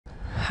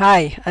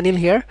Hi, Anil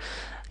here.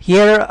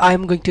 Here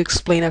I'm going to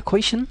explain a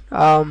question.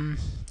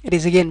 It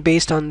is again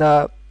based on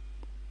the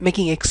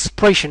making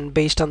expression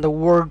based on the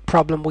word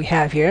problem we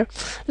have here.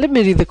 Let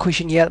me read the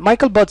question here.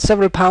 Michael bought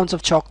several pounds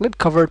of chocolate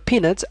covered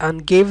peanuts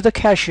and gave the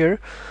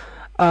cashier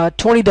a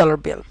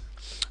 $20 bill.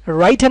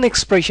 Write an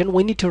expression.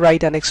 We need to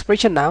write an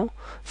expression now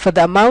for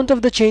the amount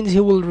of the change he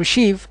will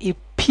receive if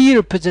P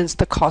represents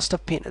the cost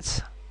of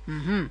peanuts.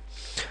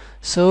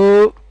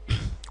 So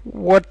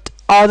what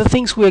are the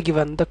things we are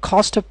given? The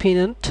cost of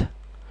peanuts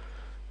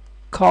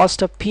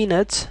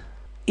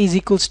is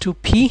equals to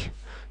P.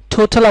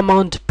 Total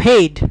amount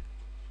paid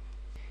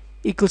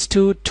equals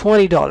to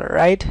 $20,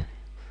 right?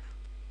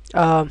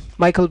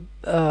 Michael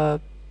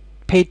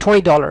paid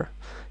 $20,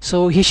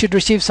 so he should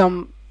receive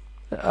some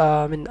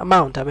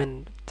amount.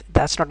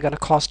 That's not gonna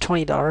cost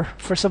 $20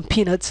 for some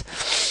peanuts.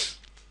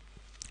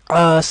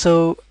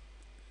 So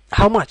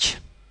how much?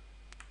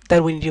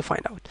 That we need to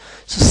find out.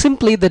 So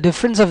simply the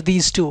difference of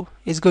these two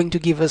is going to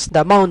give us the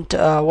amount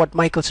what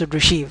Michael should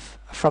receive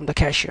from the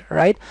cashier,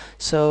 right?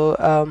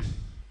 So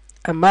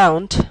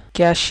amount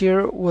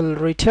cashier will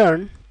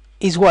return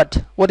is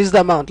what is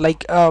the amount?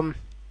 Like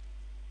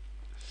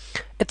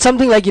it's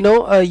something like,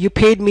 you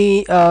paid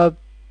me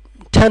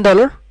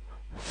 $10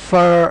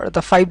 for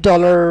the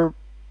 $5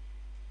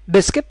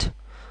 biscuit.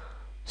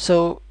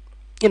 So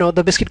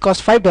the biscuit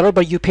cost $5,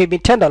 but you paid me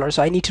 $10,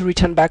 so I need to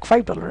return back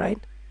 $5, right?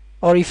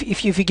 Or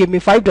if you give me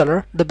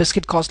 $5, the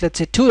biscuit cost, let's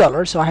say,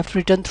 $2, so I have to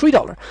return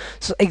 $3.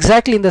 So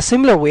exactly in the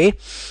similar way,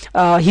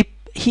 he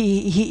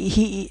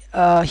paid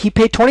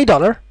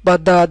 $20,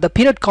 but the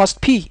peanut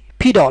cost P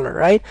dollar,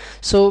 right?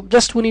 So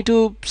just we need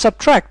to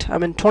subtract,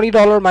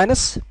 $20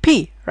 minus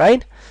P,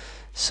 right?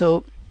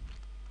 So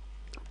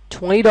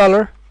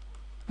 $20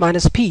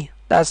 minus P,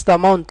 that's the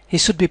amount he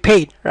should be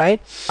paid, right?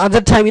 At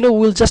that time,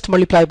 we'll just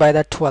multiply by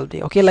that 12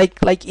 day. Okay,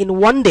 like in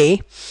one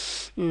day,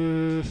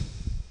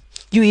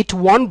 you eat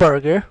one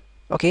burger.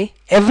 Okay,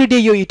 every day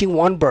you're eating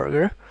one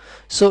burger.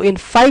 So in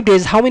 5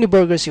 days, how many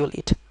burgers you'll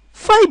eat?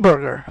 5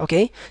 burger.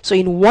 Okay, so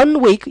in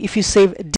 1 week, if you save